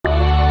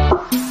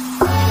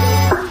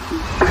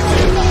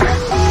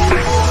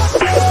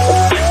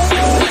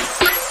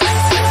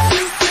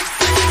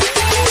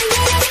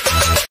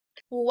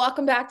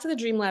Welcome back to the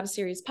Dream Lab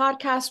series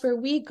podcast, where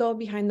we go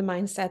behind the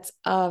mindsets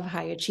of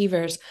high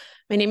achievers.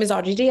 My name is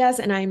Audrey Diaz,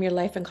 and I am your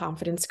life and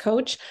confidence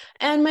coach.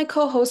 And my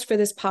co-host for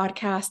this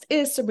podcast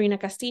is Sabrina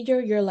Castillo,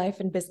 your life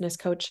and business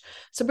coach.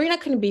 Sabrina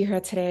couldn't be here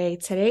today.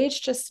 Today it's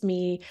just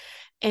me,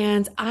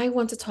 and I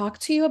want to talk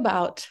to you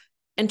about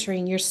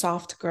entering your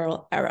soft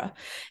girl era.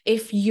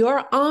 If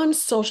you're on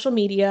social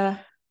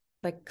media,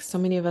 like so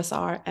many of us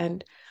are,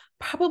 and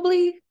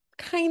probably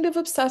kind of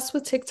obsessed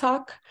with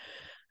TikTok,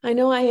 I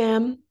know I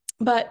am.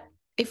 But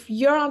if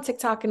you're on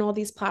TikTok and all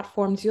these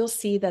platforms, you'll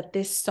see that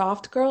this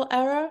soft girl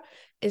era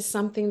is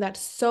something that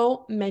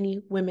so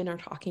many women are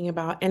talking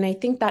about. And I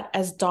think that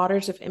as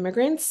daughters of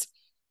immigrants,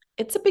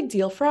 it's a big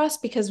deal for us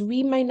because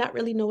we might not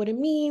really know what it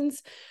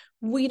means.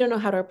 We don't know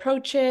how to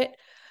approach it.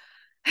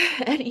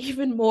 And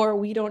even more,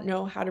 we don't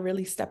know how to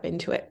really step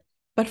into it.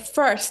 But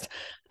first,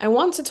 I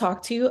want to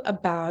talk to you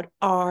about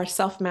our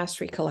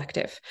Self-Mastery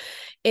Collective.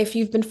 If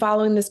you've been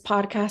following this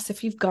podcast,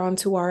 if you've gone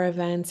to our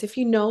events, if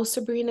you know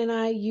Sabrina and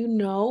I, you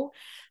know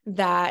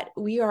that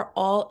we are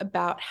all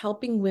about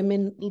helping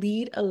women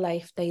lead a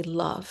life they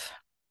love.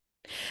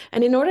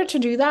 And in order to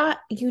do that,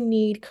 you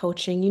need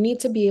coaching. You need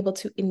to be able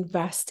to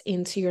invest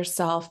into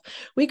yourself.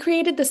 We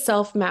created the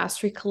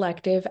Self-Mastery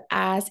Collective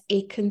as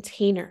a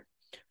container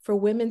for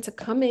women to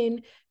come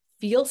in,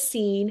 feel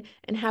seen,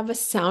 and have a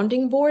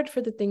sounding board for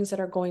the things that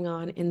are going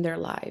on in their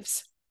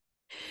lives.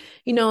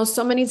 You know,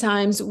 so many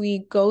times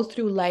we go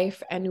through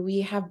life and we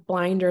have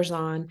blinders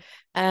on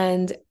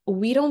and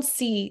we don't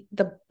see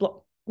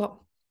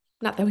well,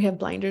 not that we have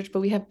blinders, but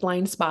we have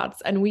blind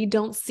spots, and we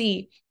don't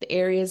see the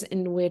areas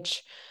in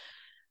which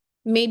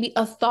maybe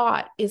a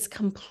thought is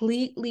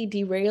completely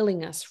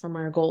derailing us from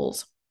our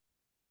goals.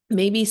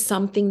 Maybe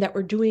something that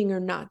we're doing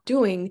or not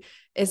doing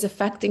is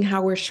affecting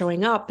how we're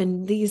showing up.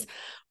 And these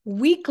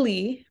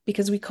weekly,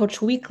 because we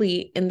coach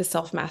weekly in the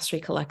Self-Mastery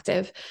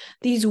Collective,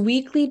 these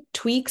weekly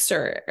tweaks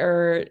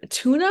or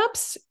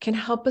tune-ups can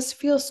help us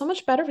feel so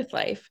much better with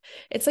life.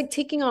 It's like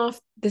taking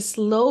off this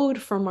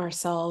load from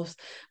ourselves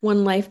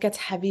when life gets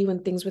heavy,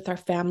 when things with our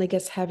family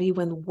gets heavy,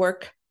 when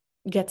work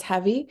gets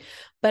heavy.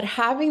 But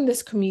having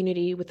this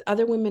community with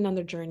other women on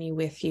the journey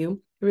with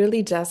you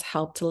really does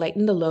help to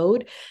lighten the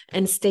load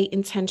and stay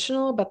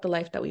intentional about the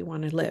life that we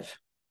want to live.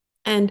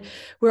 And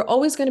we're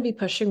always going to be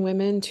pushing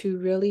women to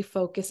really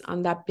focus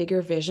on that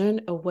bigger vision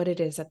of what it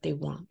is that they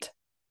want.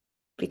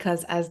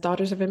 Because as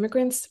daughters of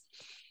immigrants,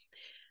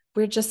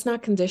 we're just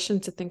not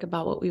conditioned to think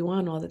about what we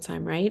want all the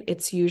time, right?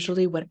 It's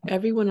usually what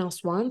everyone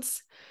else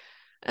wants.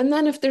 And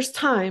then if there's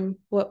time,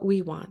 what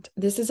we want.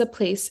 This is a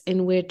place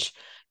in which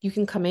you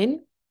can come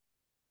in,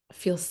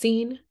 feel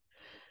seen,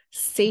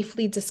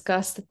 safely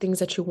discuss the things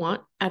that you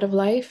want out of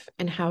life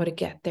and how to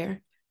get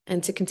there,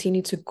 and to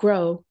continue to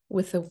grow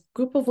with a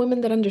group of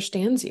women that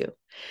understands you.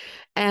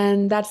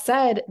 And that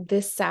said,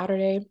 this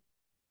Saturday,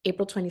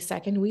 April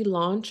 22nd, we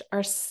launch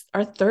our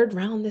third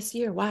round this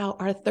year. Wow,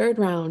 our third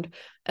round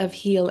of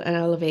Heal and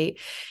Elevate.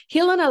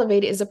 Heal and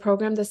Elevate is a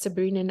program that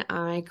Sabrina and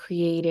I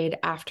created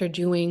after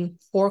doing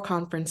 4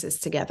 conferences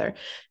together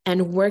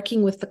and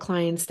working with the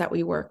clients that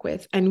we work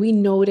with. And we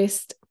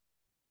noticed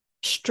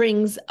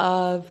strings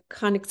of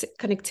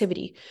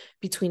connectivity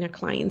between our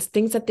clients,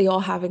 things that they all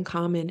have in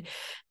common.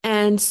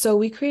 And so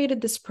we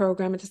created this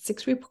program. It's a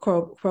 6-week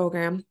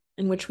program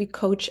in which we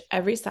coach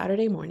every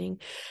Saturday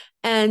morning.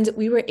 And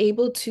we were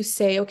able to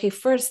say, okay,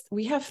 first,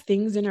 we have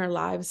things in our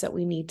lives that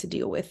we need to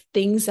deal with,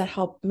 things that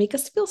help make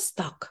us feel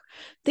stuck,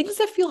 things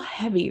that feel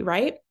heavy,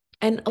 right?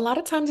 And a lot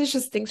of times it's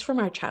just things from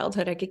our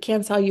childhood. I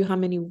can't tell you how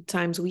many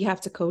times we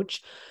have to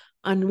coach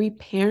on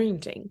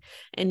reparenting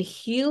and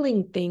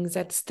healing things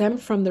that stem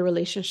from the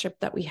relationship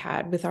that we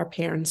had with our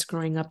parents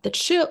growing up that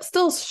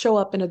still show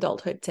up in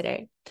adulthood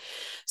today.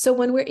 So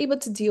when we're able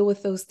to deal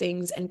with those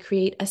things and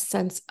create a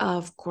sense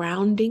of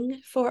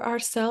grounding for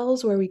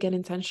ourselves, where we get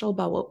intentional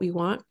about what we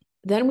want,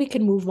 then we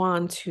can move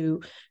on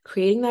to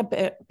creating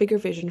that bigger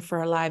vision for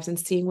our lives and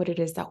seeing what it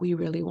is that we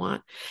really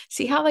want.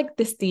 See how like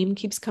this theme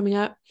keeps coming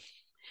up,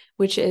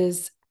 which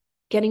is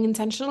getting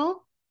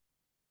intentional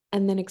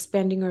and then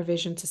expanding our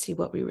vision to see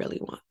what we really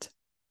want.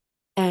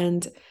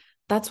 And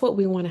that's what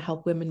we want to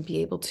help women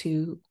be able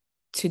to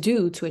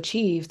do, to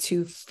achieve,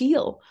 to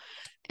feel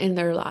in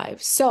their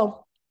lives.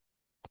 So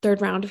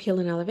third round of Heal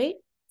and Elevate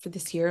for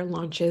this year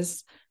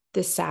launches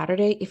this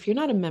Saturday. If you're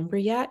not a member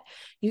yet,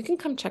 you can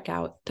come check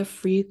out the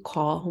free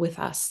call with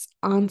us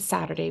on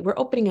Saturday. We're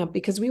opening up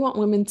because we want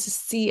women to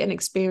see and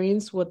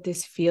experience what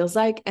this feels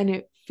like. And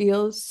it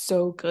feels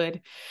so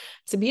good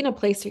to be in a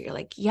place where you're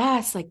like,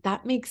 yes, like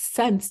that makes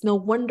sense. No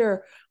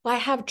wonder why I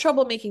have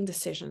trouble making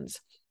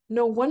decisions.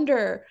 No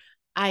wonder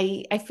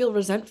I feel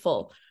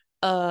resentful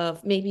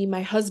of maybe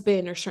my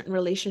husband or certain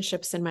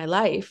relationships in my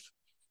life.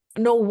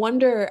 No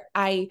wonder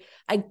I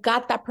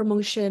got that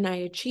promotion, I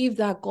achieved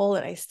that goal,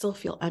 and I still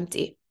feel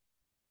empty.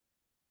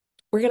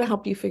 We're going to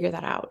help you figure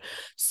that out.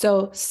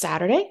 So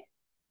Saturday,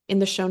 in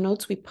the show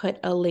notes, we put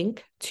a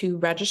link to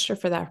register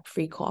for that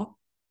free call.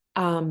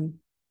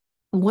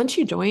 Once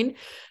you join,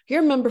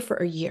 you're a member for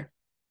a year.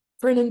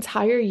 For an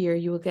entire year,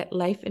 you will get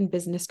life and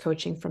business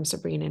coaching from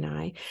Sabrina and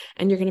I,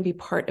 and you're going to be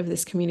part of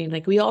this community.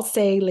 Like we all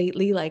say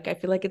lately, like I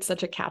feel like it's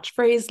such a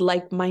catchphrase,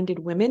 like-minded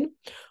women.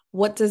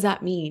 What does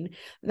that mean?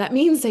 That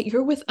means that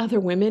you're with other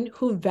women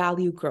who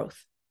value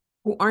growth,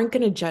 who aren't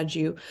going to judge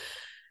you.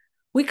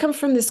 We come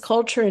from this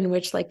culture in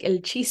which like el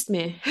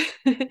chisme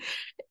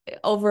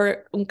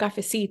over un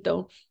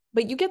cafecito,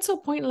 but you get to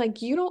a point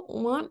like you don't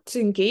want to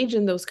engage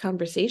in those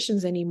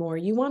conversations anymore.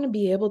 You want to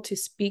be able to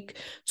speak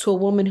to a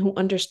woman who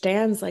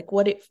understands like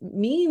what it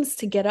means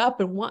to get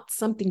up and want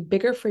something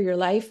bigger for your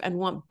life and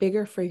want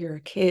bigger for your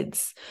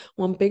kids,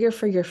 want bigger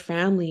for your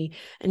family,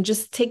 and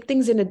just take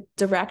things in a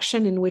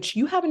direction in which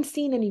you haven't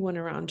seen anyone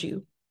around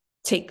you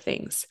take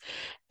things.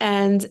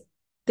 And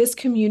this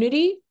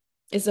community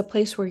is a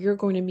place where you're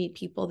going to meet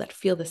people that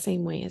feel the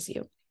same way as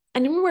you.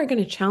 And then we're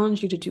going to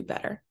challenge you to do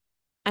better.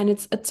 And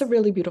it's a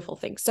really beautiful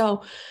thing.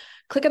 So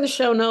click on the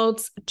show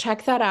notes,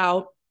 check that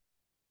out,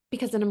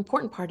 because an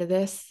important part of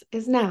this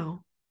is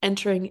now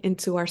entering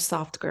into our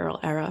soft girl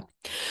era.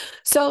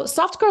 So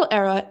soft girl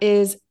era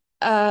is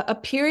a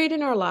period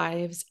in our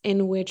lives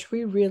in which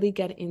we really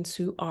get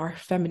into our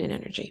feminine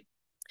energy.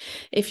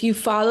 If you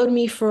followed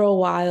me for a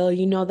while,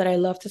 you know that I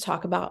love to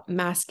talk about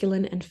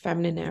masculine and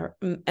feminine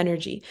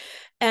energy.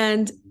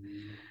 And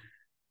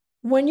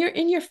when you're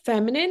in your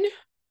feminine,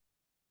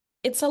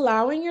 it's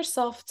allowing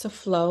yourself to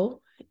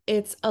flow.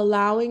 It's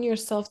allowing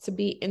yourself to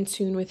be in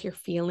tune with your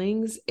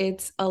feelings.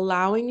 It's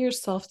allowing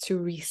yourself to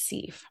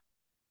receive.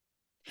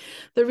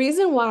 The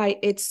reason why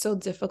it's so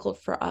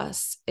difficult for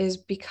us is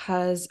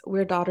because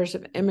we're daughters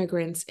of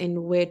immigrants,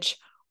 in which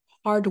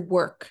hard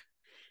work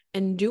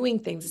and doing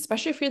things,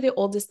 especially if you're the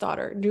oldest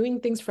daughter, doing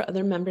things for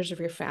other members of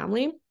your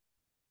family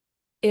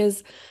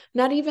is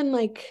not even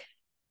like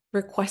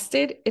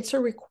requested, it's a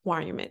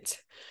requirement.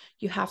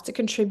 You have to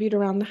contribute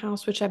around the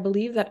house, which I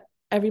believe that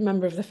every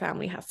member of the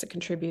family has to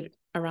contribute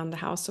around the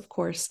house, of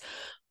course,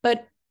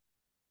 but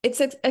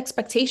it's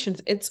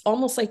expectations. It's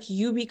almost like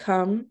you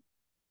become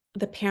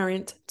the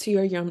parent to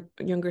your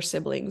younger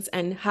siblings,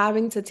 and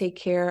having to take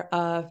care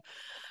of,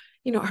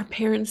 you know, our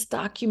parents'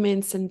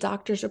 documents and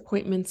doctor's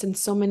appointments and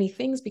so many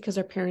things, because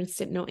our parents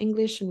didn't know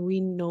English and we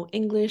know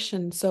English.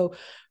 And so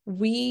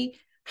we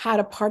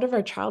had a part of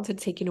our childhood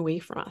taken away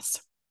from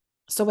us.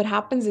 So what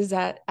happens is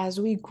that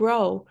as we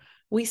grow,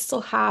 we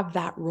still have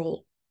that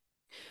role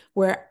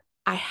where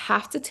I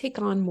have to take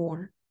on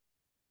more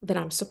than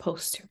I'm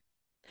supposed to.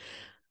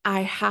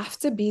 I have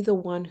to be the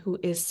one who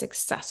is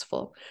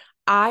successful.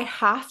 I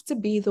have to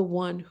be the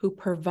one who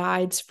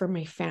provides for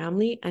my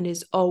family and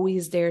is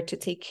always there to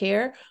take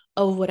care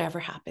of whatever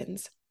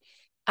happens.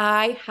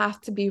 I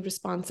have to be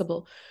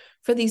responsible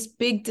for these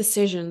big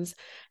decisions.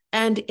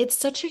 And it's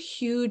such a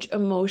huge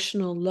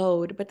emotional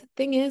load. But the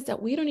thing is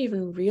that we don't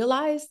even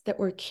realize that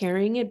we're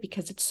carrying it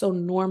because it's so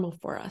normal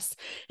for us.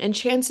 And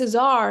chances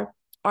are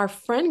our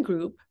friend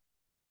group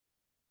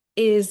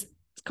is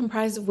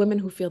comprised of women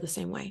who feel the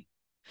same way.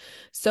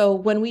 So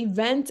when we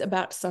vent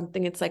about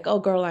something, it's like, oh,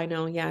 girl, I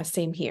know. Yeah,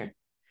 same here.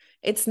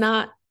 It's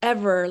not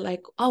ever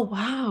like, oh,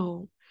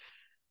 wow,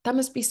 that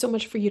must be so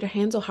much for you to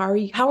handle. How are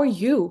you? How are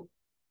you?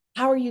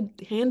 How are you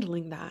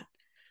handling that?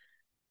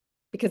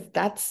 Because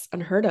that's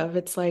unheard of.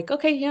 It's like,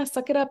 okay, yeah,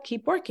 suck it up,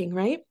 keep working,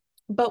 right?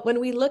 But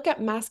when we look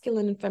at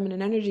masculine and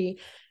feminine energy,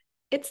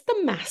 it's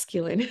the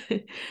masculine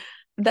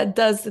that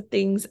does the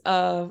things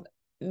of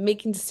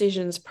making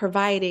decisions,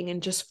 providing,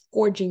 and just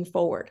forging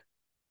forward.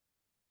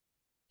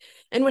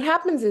 And what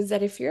happens is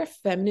that if you're a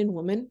feminine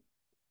woman,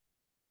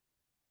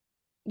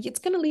 it's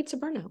going to lead to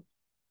burnout.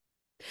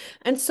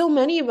 And so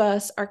many of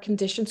us are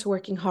conditioned to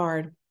working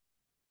hard.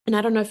 And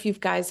I don't know if you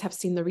guys have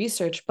seen the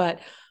research,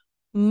 but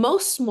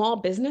most small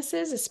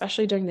businesses,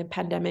 especially during the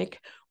pandemic,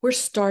 were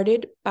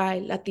started by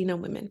Latina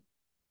women.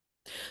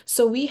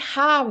 So we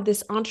have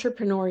this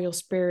entrepreneurial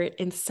spirit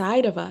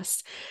inside of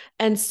us.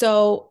 And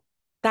so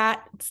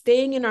that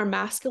staying in our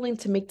masculine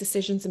to make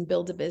decisions and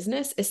build a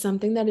business is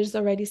something that is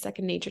already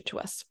second nature to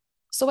us.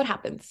 So what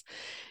happens?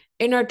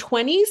 In our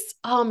 20s,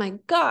 oh my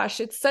gosh,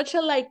 it's such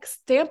a like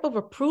stamp of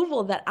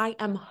approval that I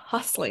am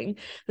hustling,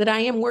 that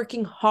I am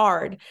working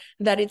hard,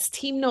 that it's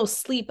team no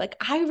sleep. Like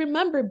I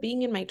remember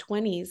being in my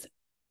 20s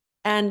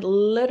and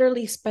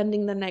literally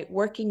spending the night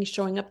working,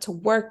 showing up to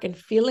work and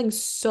feeling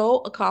so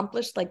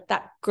accomplished, like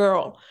that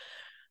girl,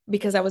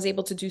 because I was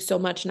able to do so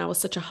much and I was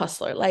such a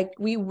hustler. Like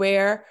we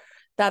wear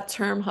that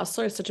term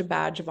hustler as such a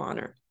badge of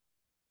honor.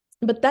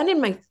 But then in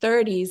my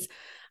 30s,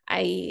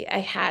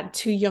 I had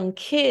two young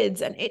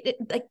kids, and it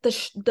like the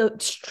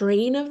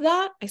strain of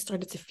that, I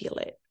started to feel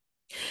it.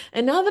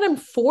 And now that I'm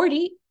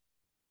 40,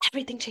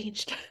 everything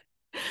changed.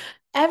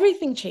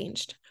 Everything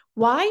changed.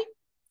 Why?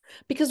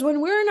 Because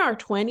when we're in our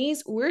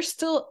 20s, we're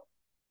still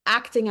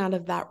acting out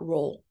of that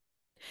role.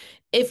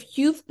 If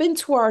you've been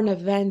to our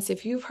events,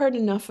 if you've heard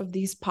enough of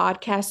these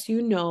podcasts,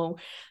 you know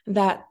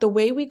that the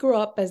way we grew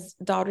up as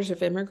daughters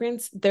of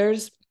immigrants,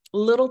 there's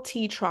little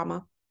T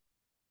trauma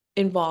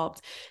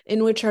involved,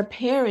 in which our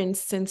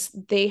parents, since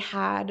they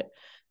had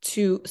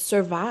to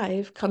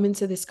survive, come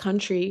into this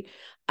country,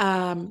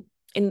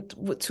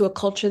 into a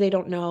culture they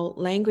don't know,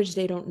 language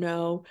they don't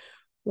know,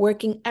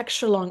 working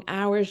extra long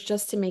hours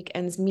just to make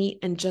ends meet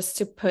and just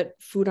to put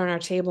food on our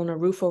table and a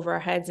roof over our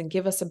heads and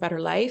give us a better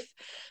life.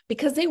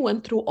 Because they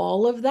went through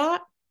all of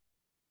that,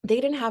 they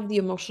didn't have the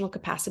emotional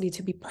capacity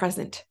to be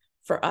present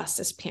for us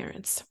as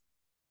parents.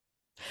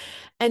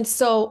 And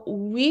so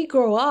we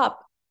grow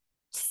up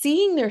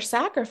seeing their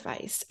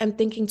sacrifice and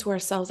thinking to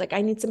ourselves, like,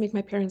 I need to make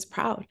my parents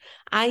proud.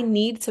 I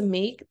need to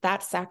make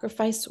that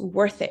sacrifice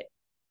worth it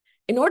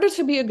in order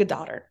to be a good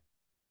daughter,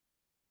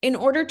 in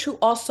order to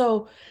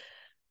also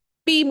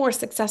be more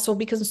successful,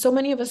 because so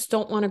many of us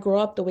don't want to grow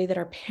up the way that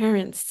our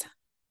parents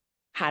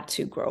had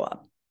to grow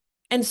up.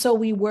 And so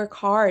we work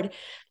hard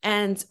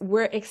and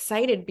we're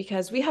excited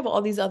because we have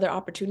all these other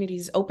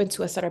opportunities open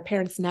to us that our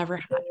parents never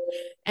had.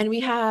 And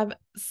we have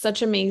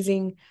such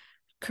amazing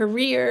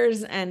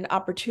careers and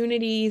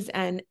opportunities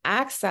and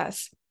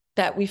access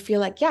that we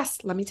feel like, yes,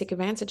 let me take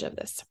advantage of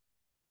this.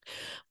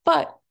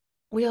 But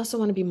we also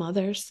want to be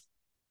mothers.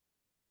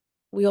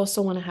 We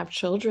also want to have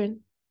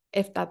children,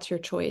 if that's your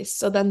choice.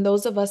 So then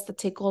those of us that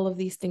take all of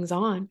these things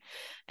on,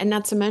 and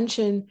not to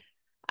mention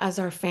as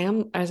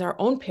our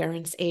own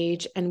parents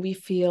age, and we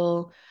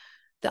feel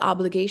the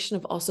obligation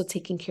of also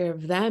taking care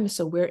of them.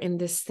 So we're in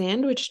this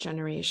sandwich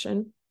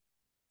generation,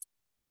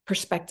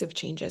 perspective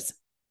changes.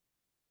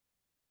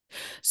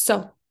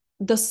 So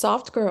the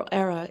soft girl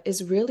era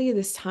is really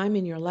this time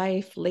in your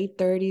life, late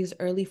 30s,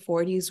 early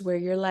 40s, where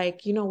you're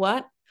like, you know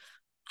what?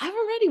 I've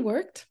already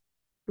worked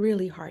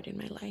really hard in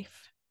my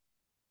life.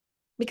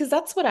 Because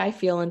that's what I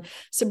feel. And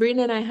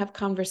Sabrina and I have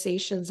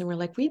conversations and we're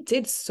like, we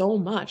did so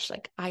much.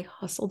 Like, I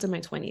hustled in my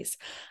 20s.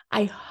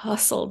 I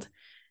hustled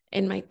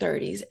in my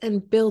 30s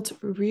and built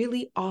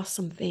really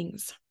awesome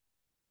things.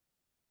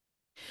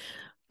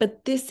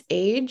 But this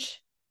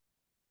age,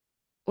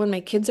 when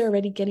my kids are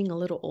already getting a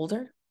little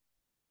older,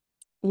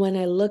 when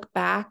I look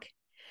back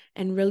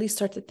and really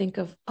start to think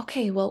of,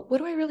 okay, well, what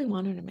do I really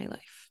want in my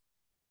life?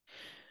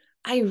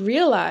 I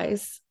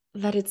realize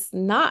that it's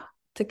not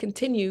to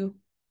continue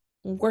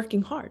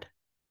working hard.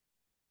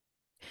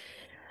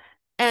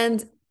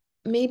 And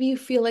maybe you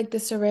feel like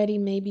this already,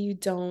 maybe you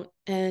don't.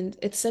 And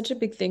it's such a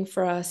big thing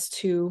for us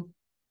to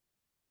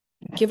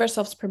give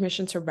ourselves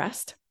permission to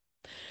rest,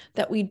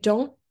 that we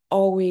don't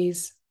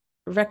always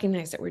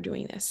recognize that we're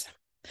doing this.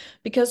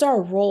 Because our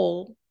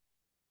role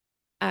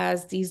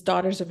as these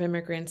daughters of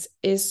immigrants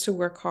is to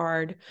work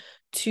hard,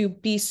 to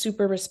be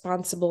super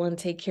responsible and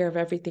take care of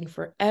everything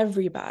for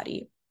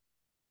everybody.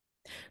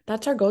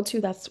 That's our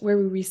go-to. That's where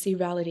we receive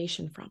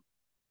validation from.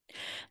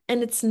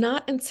 And it's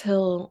not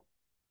until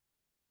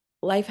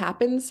life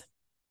happens,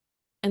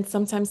 and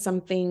sometimes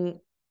something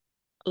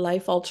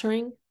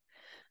life-altering,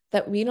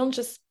 that we don't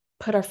just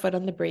put our foot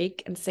on the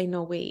brake and say,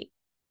 no, wait,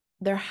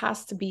 there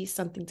has to be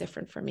something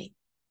different for me.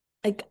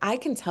 Like, I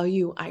can tell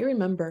you, I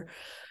remember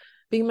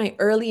being my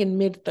early and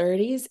mid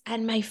 30s,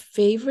 and my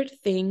favorite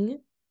thing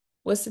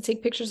was to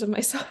take pictures of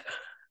myself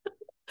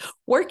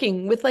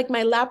working with like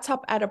my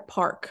laptop at a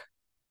park.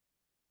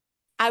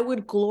 I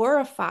would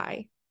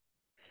glorify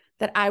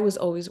that I was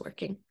always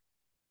working.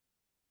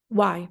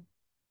 Why?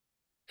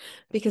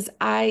 Because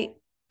I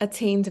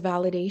attained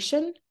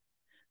validation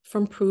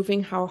from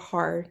proving how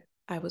hard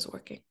I was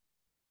working.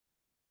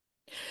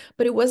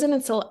 But it wasn't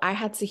until I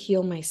had to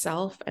heal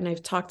myself, and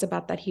I've talked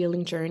about that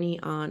healing journey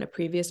on a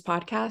previous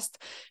podcast.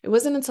 It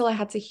wasn't until I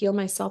had to heal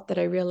myself that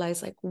I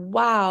realized, like,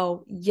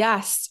 wow,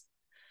 yes,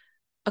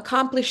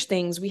 accomplish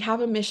things. We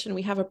have a mission,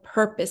 we have a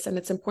purpose, and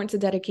it's important to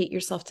dedicate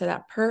yourself to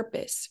that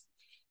purpose.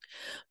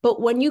 But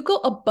when you go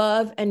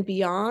above and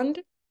beyond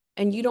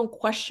and you don't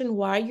question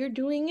why you're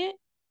doing it,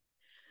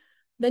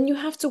 then you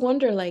have to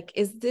wonder, like,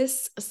 is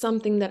this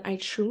something that I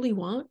truly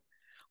want?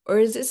 Or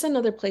is this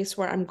another place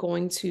where I'm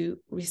going to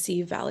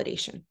receive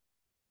validation?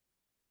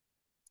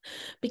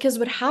 Because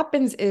what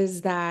happens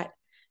is that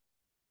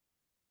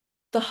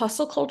the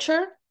hustle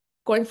culture,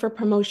 going for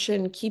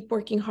promotion, keep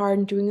working hard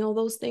and doing all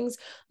those things,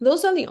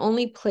 those are the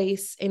only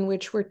place in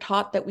which we're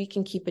taught that we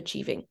can keep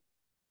achieving.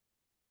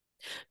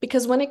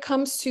 Because when it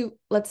comes to,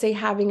 let's say,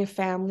 having a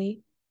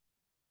family,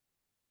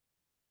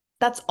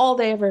 that's all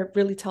they ever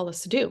really tell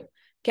us to do.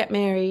 Get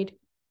married,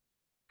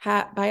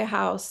 buy a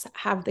house,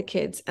 have the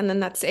kids, and then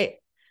that's it.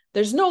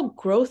 There's no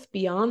growth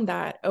beyond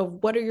that of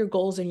what are your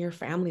goals in your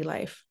family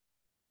life.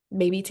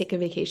 Maybe take a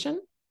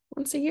vacation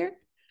once a year,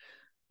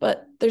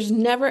 but there's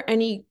never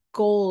any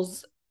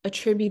goals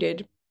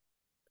attributed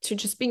to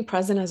just being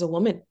present as a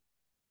woman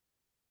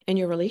in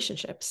your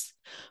relationships.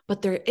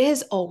 But there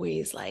is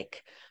always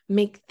like,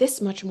 make this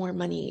much more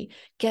money,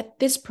 get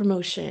this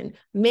promotion,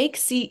 make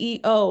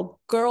CEO,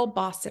 girl,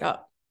 boss it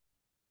up.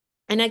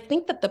 And I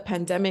think that the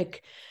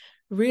pandemic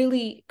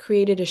really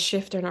created a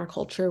shift in our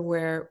culture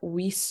where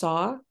we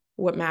saw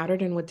what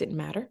mattered and what didn't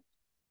matter.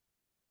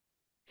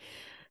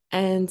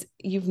 And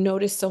you've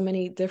noticed so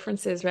many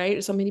differences,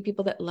 right? So many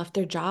people that left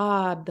their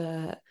job,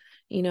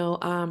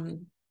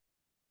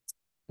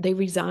 they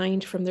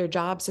resigned from their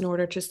jobs in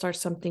order to start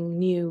something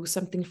new,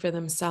 something for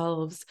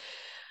themselves.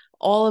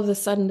 All of a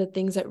sudden, the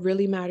things that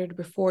really mattered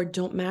before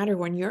don't matter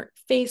when you're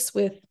faced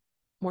with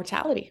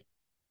mortality.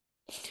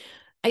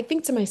 I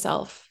think to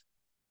myself,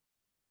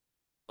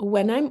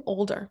 when I'm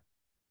older,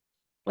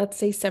 let's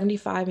say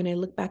 75, and I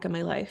look back at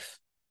my life,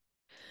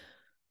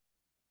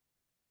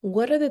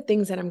 what are the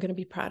things that I'm going to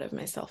be proud of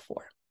myself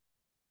for?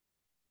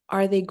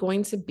 Are they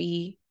going to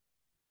be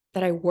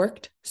that I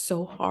worked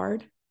so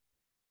hard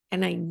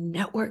and I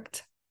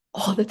networked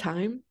all the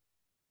time?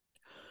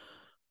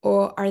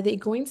 Or are they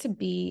going to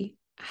be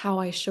how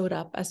I showed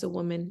up as a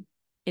woman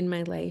in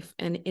my life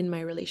and in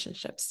my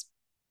relationships?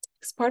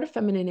 Because part of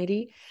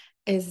femininity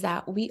is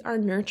that we are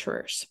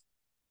nurturers.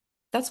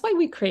 That's why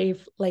we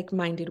crave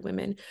like-minded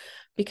women,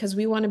 because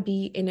we want to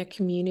be in a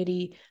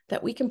community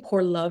that we can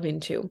pour love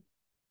into.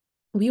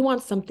 We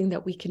want something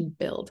that we can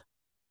build.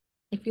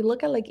 If you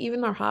look at like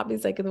even our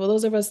hobbies, like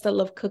those of us that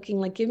love cooking,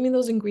 like give me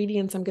those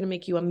ingredients, I'm going to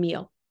make you a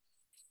meal.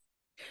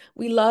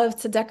 We love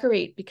to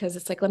decorate because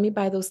it's like, let me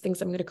buy those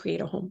things, I'm going to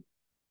create a home.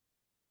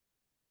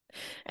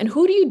 And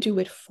who do you do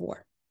it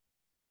for?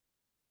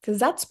 Because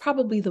that's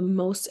probably the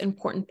most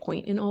important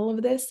point in all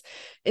of this,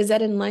 is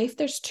that in life,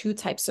 there's two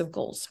types of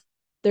goals.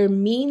 There are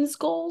means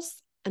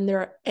goals and there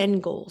are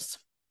end goals.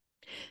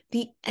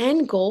 The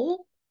end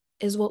goal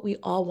is what we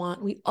all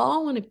want. We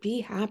all want to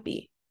be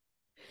happy.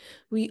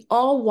 We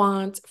all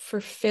want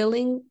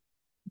fulfilling,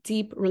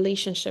 deep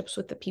relationships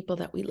with the people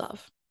that we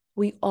love.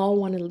 We all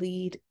want to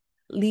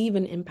leave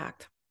an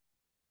impact.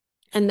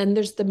 And then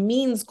there's the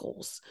means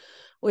goals,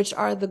 which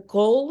are the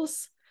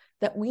goals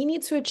that we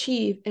need to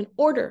achieve in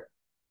order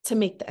to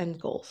make the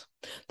end goals.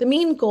 The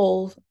mean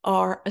goals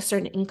are a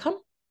certain income,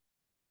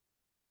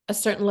 a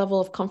certain level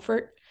of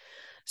comfort,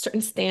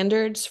 certain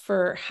standards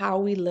for how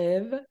we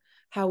live,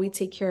 how we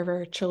take care of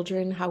our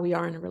children, how we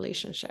are in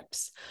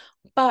relationships.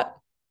 But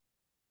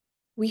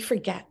we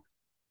forget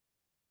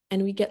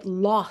and we get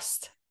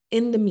lost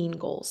in the mean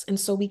goals. And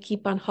so we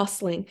keep on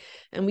hustling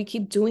and we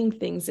keep doing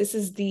things. This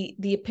is the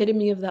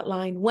epitome of that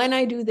line. When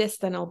I do this,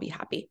 then I'll be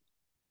happy.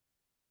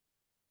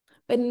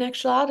 But in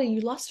actuality,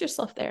 you lost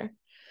yourself there.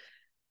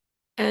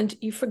 And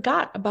you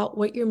forgot about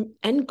what your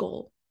end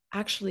goal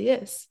actually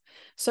is.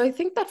 So I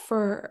think that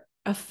for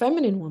a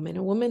feminine woman,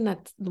 a woman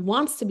that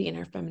wants to be in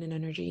her feminine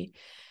energy,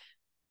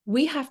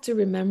 we have to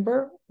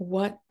remember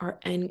what our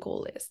end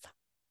goal is.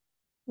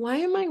 Why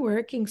am I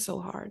working so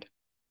hard?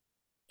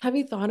 Have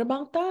you thought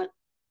about that?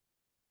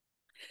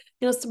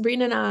 You know,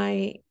 Sabrina and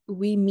I,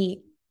 we meet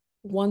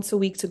once a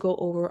week to go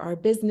over our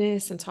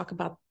business and talk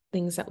about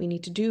things that we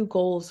need to do,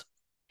 goals.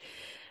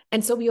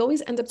 And so we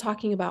always end up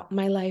talking about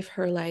my life,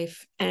 her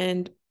life,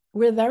 and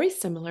we're very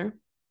similar.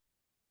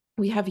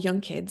 We have young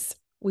kids.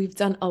 We've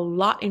done a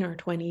lot in our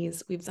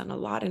 20s. We've done a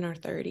lot in our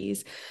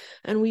 30s.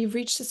 And we've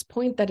reached this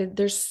point that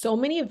there's so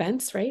many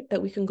events, right,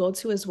 that we can go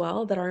to as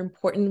well that are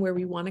important where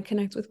we want to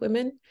connect with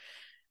women.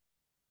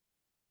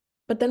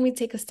 But then we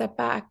take a step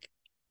back.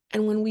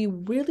 And when we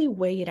really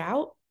weigh it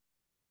out,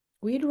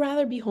 we'd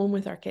rather be home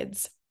with our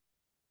kids.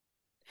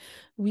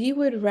 We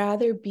would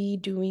rather be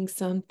doing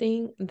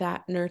something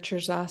that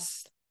nurtures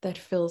us, that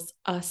fills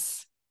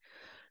us,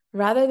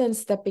 rather than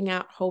stepping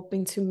out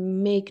hoping to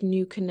make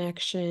new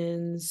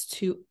connections,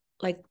 to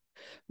like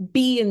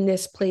be in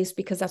this place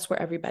because that's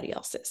where everybody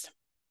else is.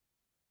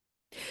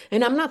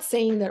 And I'm not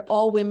saying that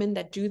all women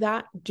that do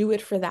that do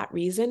it for that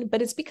reason,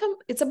 but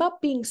it's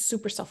about being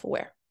super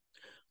self-aware.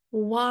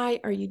 Why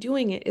are you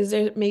doing it? Is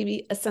there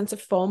maybe a sense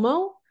of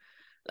FOMO?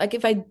 Like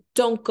if I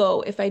don't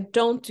go, if I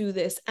don't do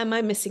this, am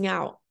I missing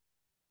out?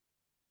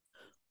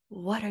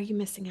 What are you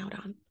missing out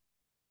on?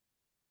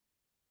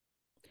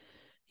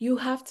 You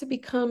have to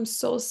become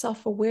so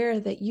self-aware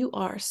that you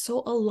are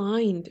so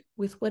aligned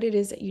with what it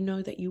is that you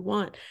know that you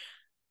want.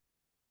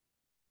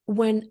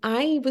 When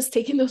I was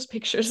taking those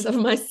pictures of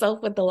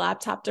myself with the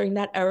laptop during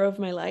that era of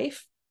my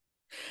life,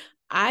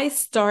 I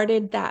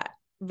started that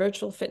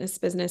virtual fitness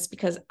business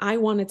because I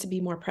wanted to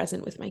be more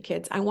present with my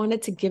kids. I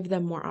wanted to give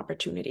them more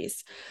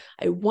opportunities.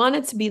 I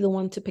wanted to be the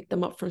one to pick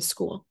them up from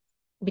school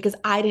because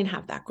I didn't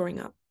have that growing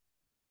up.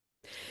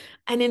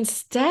 And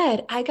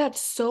instead, I got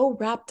so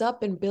wrapped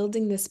up in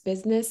building this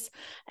business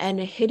and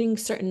hitting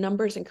certain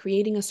numbers and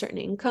creating a certain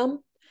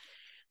income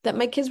that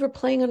my kids were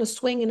playing on a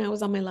swing and I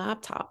was on my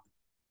laptop.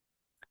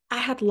 I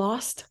had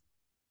lost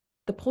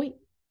the point.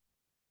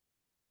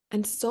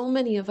 And so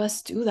many of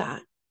us do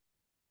that.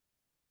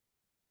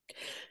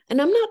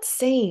 And I'm not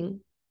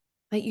saying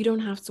that you don't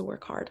have to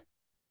work hard.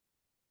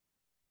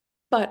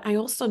 But I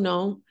also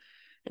know,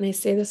 and I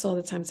say this all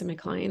the time to my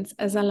clients,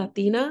 as a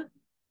Latina,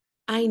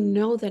 I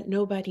know that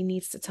nobody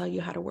needs to tell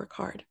you how to work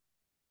hard.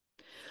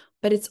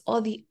 But it's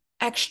all the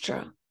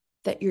extra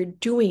that you're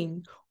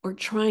doing or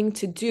trying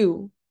to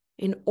do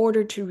in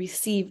order to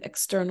receive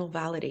external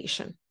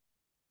validation.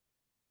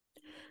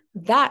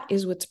 That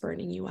is what's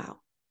burning you out.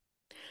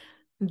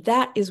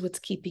 That is what's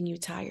keeping you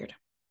tired.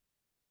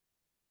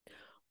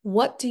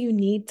 What do you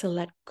need to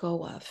let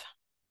go of?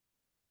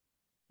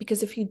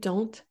 Because if you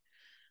don't,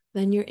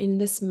 then you're in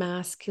this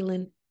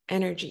masculine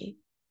energy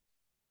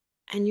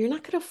and you're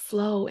not going to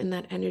flow in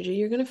that energy.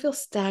 You're going to feel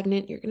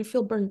stagnant. You're going to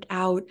feel burnt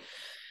out.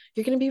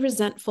 You're going to be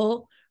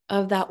resentful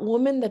of that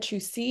woman that you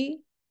see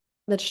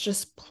that's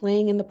just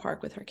playing in the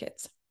park with her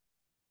kids.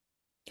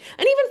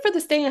 And even for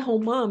the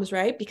stay-at-home moms,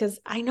 right? Because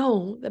I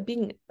know that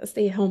being a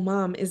stay-at-home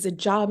mom is a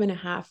job and a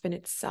half in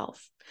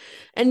itself.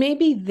 And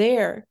maybe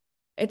there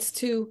it's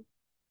to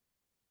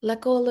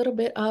let go a little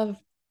bit of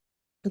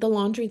the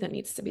laundry that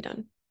needs to be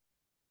done,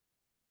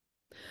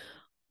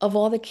 of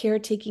all the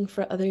caretaking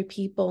for other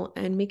people,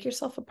 and make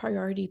yourself a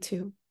priority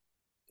too.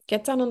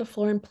 Get down on the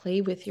floor and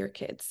play with your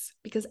kids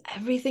because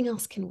everything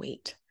else can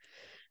wait.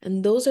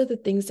 And those are the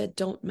things that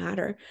don't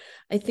matter.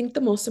 I think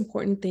the most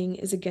important thing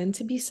is, again,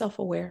 to be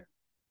self-aware.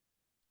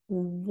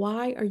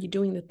 Why are you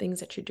doing the things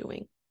that you're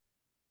doing?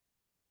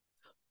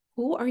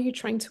 Who are you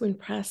trying to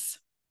impress?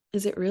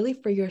 Is it really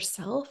for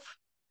yourself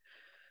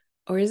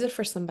or is it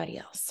for somebody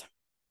else?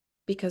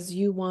 Because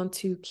you want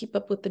to keep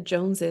up with the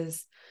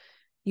Joneses.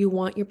 You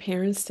want your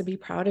parents to be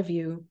proud of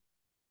you.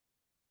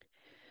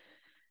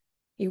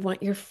 You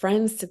want your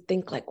friends to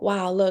think like,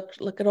 wow,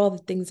 look at all the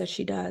things that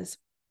she does.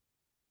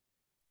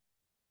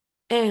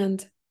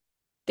 And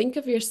think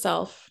of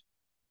yourself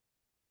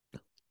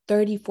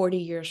 30, 40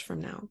 years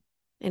from now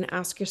and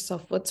ask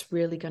yourself, what's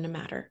really going to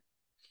matter?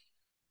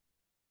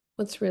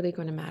 What's really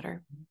going to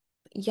matter?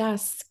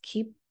 Yes,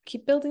 keep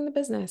building the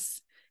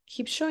business.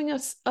 Keep showing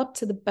us up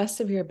to the best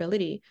of your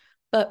ability,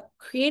 but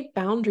create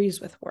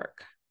boundaries with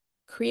work.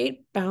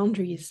 Create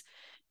boundaries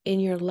in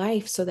your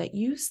life so that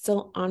you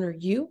still honor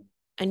you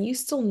and you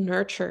still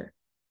nurture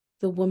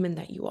the woman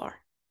that you are.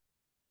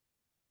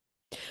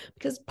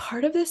 Because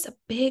part of this, a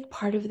big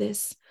part of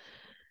this,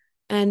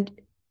 and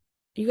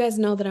you guys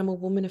know that I'm a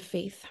woman of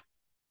faith.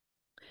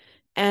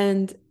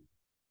 And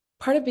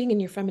part of being in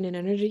your feminine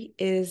energy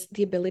is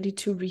the ability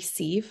to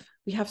receive.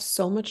 We have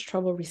so much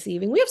trouble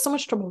receiving. We have so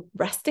much trouble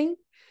resting.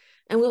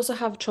 And we also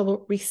have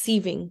trouble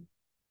receiving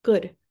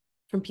good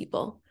from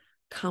people,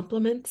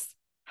 compliments,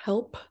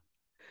 help,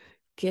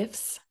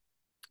 gifts.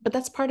 But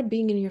that's part of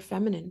being in your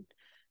feminine,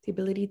 the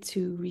ability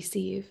to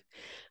receive.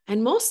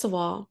 And most of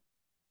all,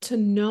 to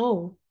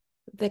know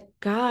that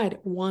God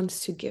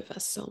wants to give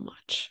us so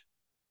much.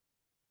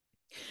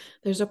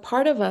 There's a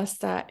part of us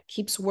that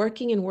keeps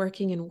working and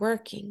working and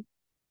working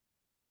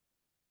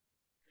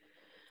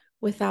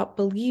without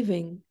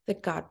believing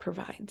that God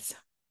provides.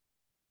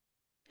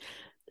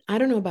 I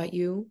don't know about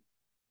you,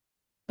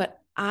 but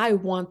I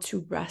want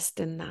to rest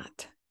in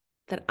that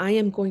I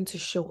am going to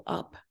show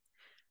up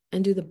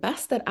and do the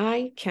best that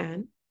I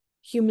can,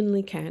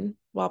 humanly can,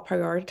 while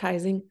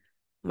prioritizing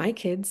my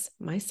kids,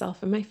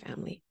 myself, and my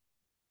family.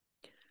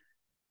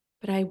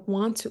 But I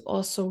want to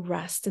also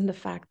rest in the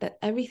fact that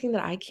everything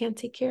that I can't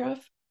take care of,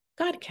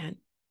 God can.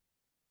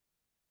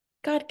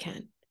 God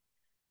can.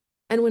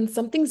 And when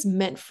something's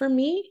meant for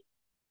me,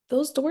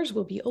 those doors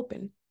will be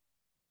open.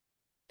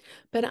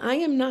 But I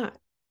am not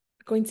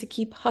going to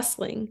keep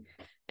hustling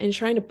and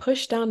trying to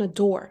push down a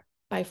door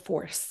by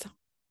force,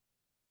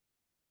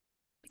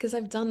 because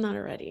I've done that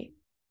already.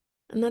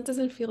 And that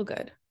doesn't feel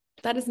good.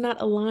 That is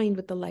not aligned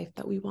with the life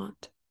that we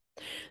want.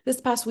 This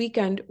past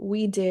weekend,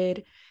 we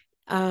did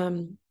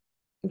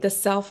the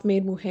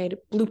Self-Made Mujer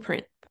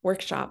Blueprint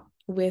workshop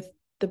with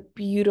the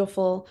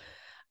beautiful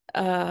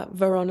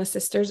Verona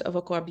sisters of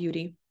Ocoa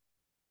Beauty.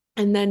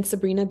 And then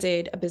Sabrina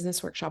did a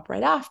business workshop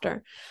right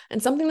after.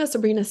 And something that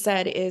Sabrina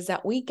said is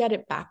that we get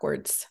it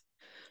backwards.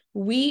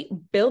 We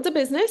build a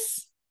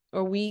business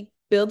or we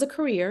build a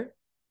career,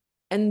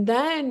 and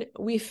then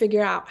we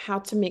figure out how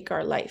to make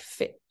our life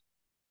fit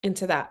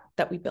into that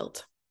we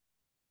built.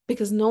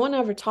 Because no one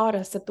ever taught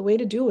us that the way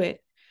to do it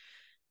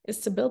is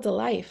to build a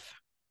life.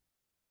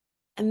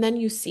 And then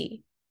you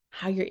see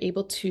how you're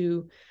able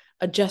to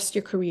adjust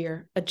your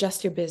career,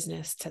 adjust your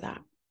business to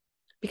that.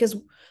 Because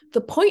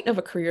the point of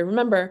a career,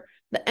 remember,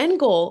 the end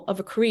goal of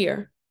a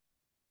career,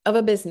 of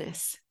a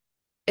business,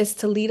 is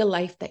to lead a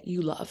life that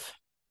you love.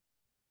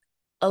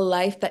 A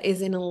life that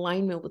is in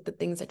alignment with the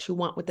things that you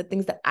want, with the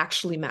things that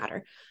actually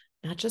matter.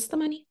 Not just the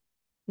money,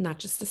 not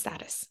just the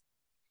status.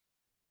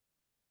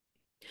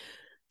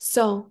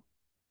 So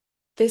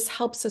this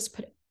helps us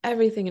put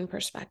everything in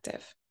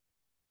perspective.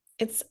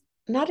 It's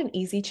not an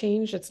easy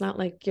change. It's not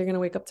like you're going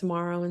to wake up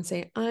tomorrow and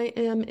say, I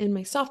am in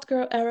my soft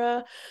girl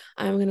era.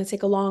 I'm going to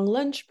take a long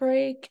lunch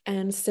break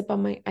and sip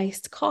on my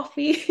iced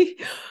coffee,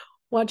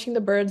 watching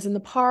the birds in the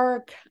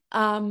park.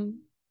 But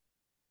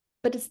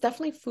it's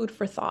definitely food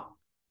for thought.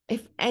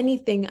 If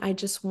anything, I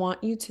just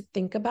want you to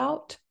think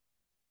about,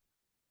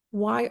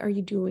 why are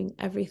you doing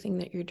everything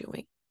that you're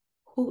doing?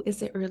 Who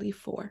is it really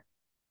for?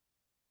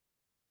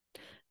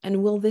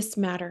 And will this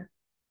matter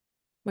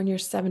when you're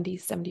 70,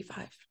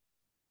 75?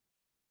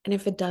 And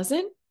if it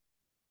doesn't,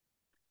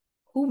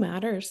 who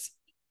matters?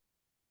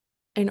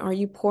 And are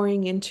you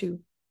pouring into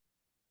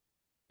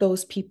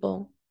those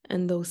people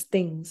and those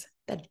things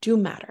that do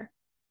matter,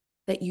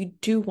 that you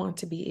do want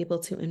to be able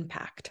to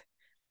impact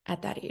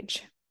at that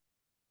age?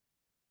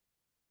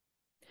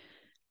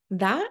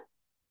 That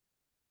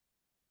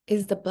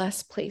is the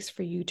best place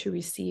for you to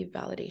receive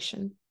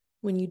validation,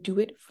 when you do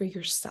it for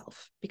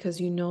yourself,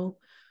 because you know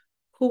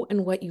who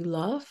and what you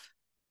love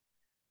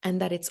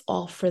and that it's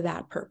all for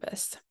that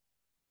purpose,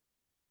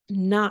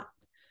 not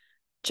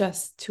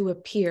just to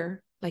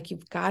appear like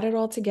you've got it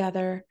all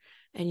together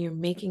and you're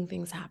making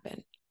things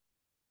happen.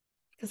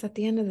 Because at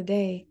the end of the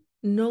day,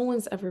 no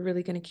one's ever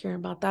really going to care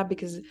about that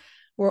because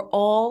we're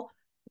all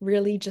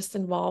really just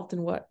involved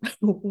in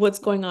what's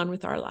going on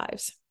with our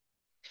lives.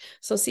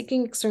 So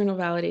seeking external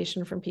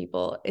validation from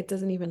people, it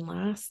doesn't even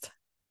last.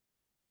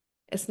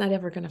 It's not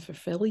ever going to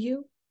fulfill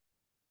you.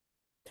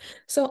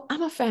 So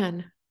I'm a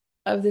fan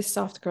of this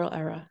soft girl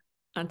era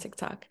on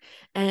TikTok.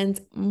 And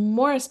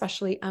more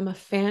especially, I'm a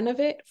fan of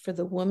it for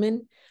the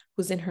woman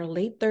who's in her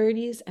late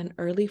 30s and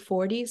early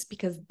 40s,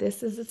 because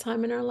this is the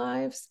time in our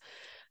lives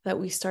that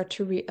we start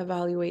to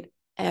reevaluate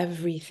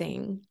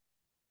everything.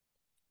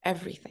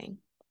 Everything.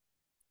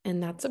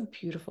 And that's a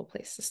beautiful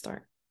place to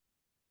start.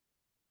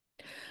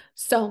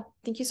 So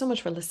thank you so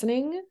much for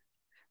listening.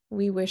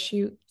 We wish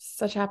you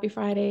such a happy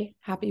Friday,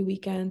 happy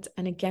weekend.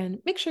 And again,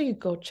 make sure you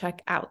go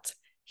check out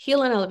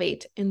Heal and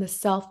Elevate in the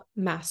Self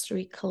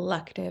Mastery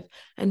Collective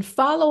and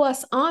follow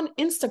us on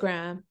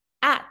Instagram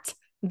at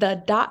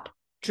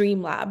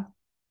the.dreamlab.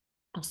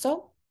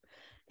 Also,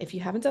 if you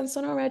haven't done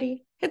so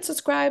already, hit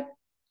subscribe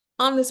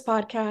on this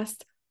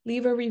podcast,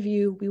 leave a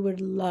review. We would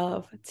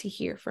love to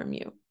hear from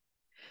you.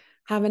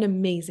 Have an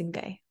amazing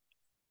day.